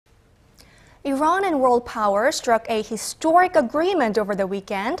Iran and world powers struck a historic agreement over the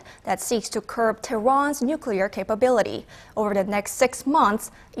weekend that seeks to curb Tehran's nuclear capability. Over the next 6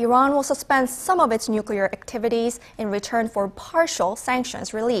 months, Iran will suspend some of its nuclear activities in return for partial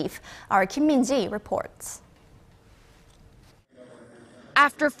sanctions relief. Our Kim Min-ji reports.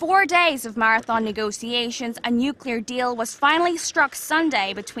 After 4 days of marathon negotiations, a nuclear deal was finally struck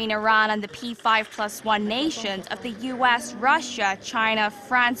Sunday between Iran and the P5+1 nations of the US, Russia, China,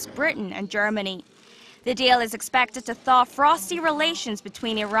 France, Britain, and Germany. The deal is expected to thaw frosty relations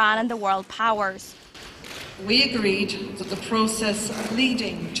between Iran and the world powers. We agreed that the process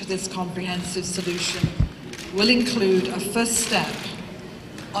leading to this comprehensive solution will include a first step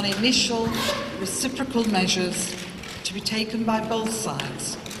on initial reciprocal measures to be taken by both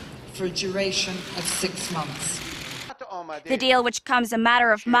sides for a duration of 6 months. The deal, which comes a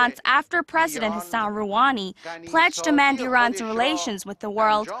matter of months after President Hassan Rouhani pledged to mend Iran's relations with the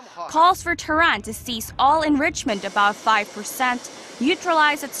world, calls for Tehran to cease all enrichment above 5%,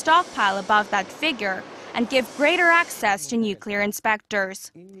 neutralize its stockpile above that figure, and give greater access to nuclear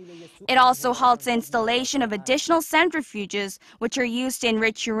inspectors. It also halts the installation of additional centrifuges, which are used to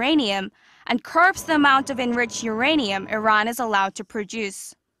enrich uranium, and curbs the amount of enriched uranium Iran is allowed to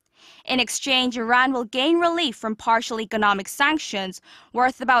produce. In exchange, Iran will gain relief from partial economic sanctions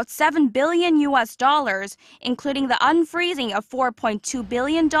worth about $7 billion, including the unfreezing of $4.2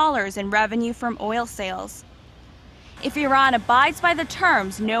 billion in revenue from oil sales. If Iran abides by the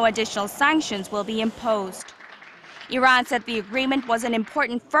terms, no additional sanctions will be imposed. Iran said the agreement was an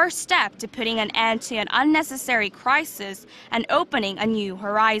important first step to putting an end to an unnecessary crisis and opening a new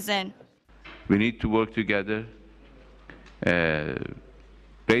horizon. We need to work together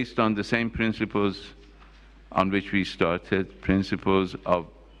based on the same principles on which we started, principles of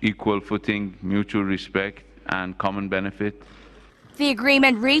equal footing, mutual respect, and common benefit. The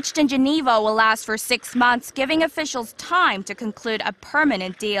agreement reached in Geneva will last for 6 months, giving officials time to conclude a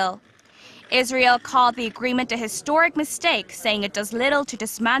permanent deal. Israel called the agreement a historic mistake, saying it does little to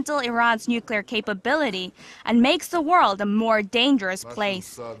dismantle Iran's nuclear capability and makes the world a more dangerous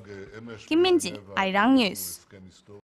place. Kim Min-ji, Arirang News.